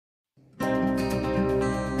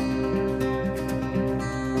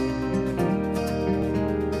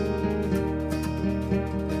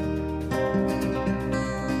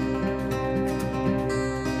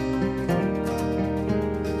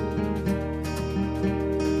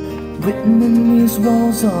Written in these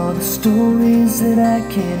walls are the stories that I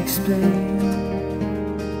can't explain.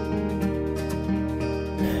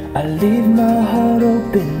 I leave my heart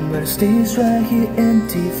open, but it stays right here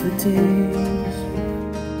empty for days.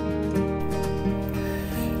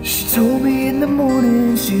 She told me in the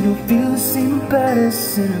morning she don't feel the same about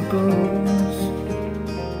us in her bones.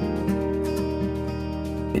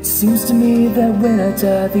 It seems to me that when I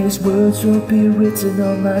die, these words will be written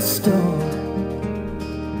on my stone.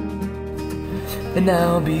 And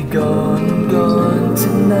I'll be gone, gone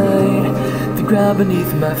tonight. The ground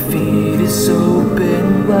beneath my feet is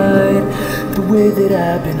open wide. The way that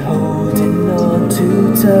I've been holding on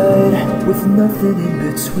too tight, with nothing in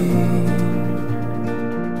between.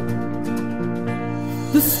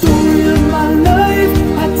 The story of my life,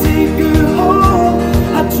 I take her home.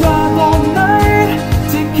 I drive all night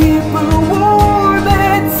to keep her warm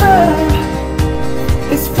and time.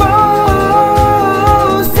 It's frozen.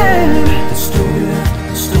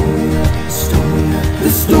 The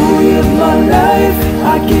story of my life,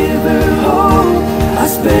 I give her hope. I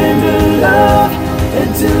spend her love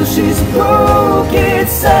until she's broke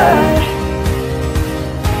inside.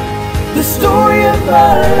 The story of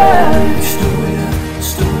my life.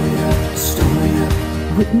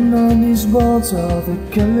 Written on these walls are the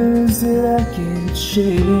colors that I can't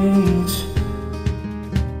change.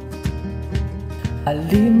 I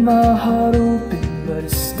leave my heart open, but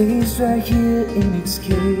it stays right here in its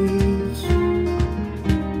cage.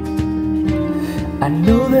 I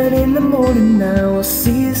know that in the morning now I'll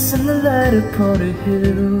see us in the light upon a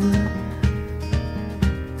hill.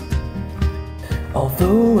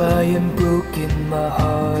 Although I am broken, my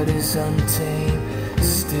heart is untamed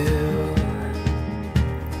still.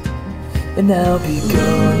 And I'll be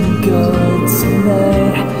gone, gone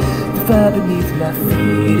tonight. The fire beneath my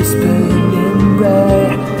feet is burning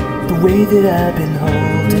bright. The way that I've been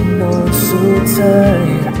holding on so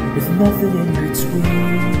tight, with nothing in between.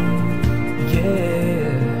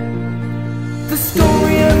 Yeah. The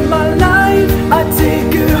story of my life, I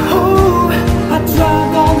take her home. I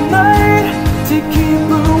drive all night to keep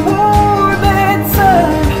her warm and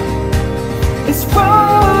time. It's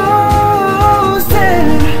frozen.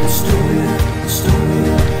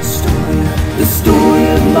 The story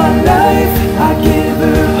of my life, I give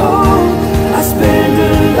her hope. I spend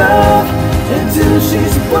her love until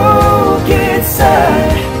she's broke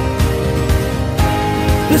inside.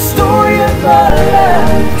 The story of my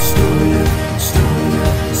life.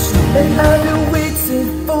 And I've been waiting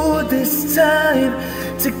for this time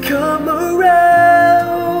to come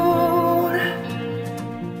around.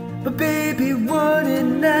 But baby,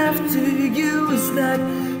 running after you is like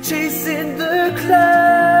chasing the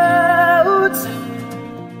clouds.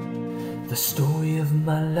 The story of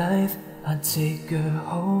my life, I take her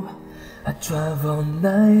home. I drive all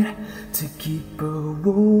night to keep her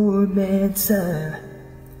warm and time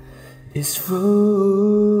is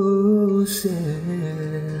frozen.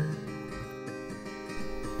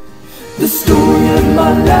 The story of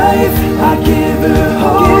my life, I give her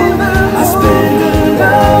hope. I spend her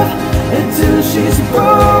love until she's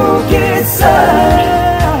broke inside.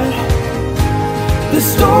 The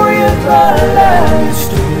story of my life.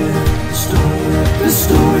 The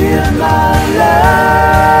story of my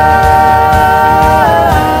life.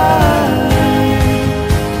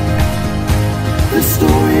 The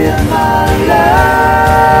story of my life.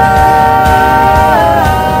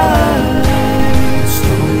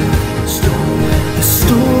 The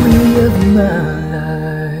story of my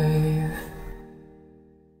life.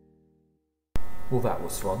 Well, that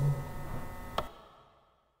was fun.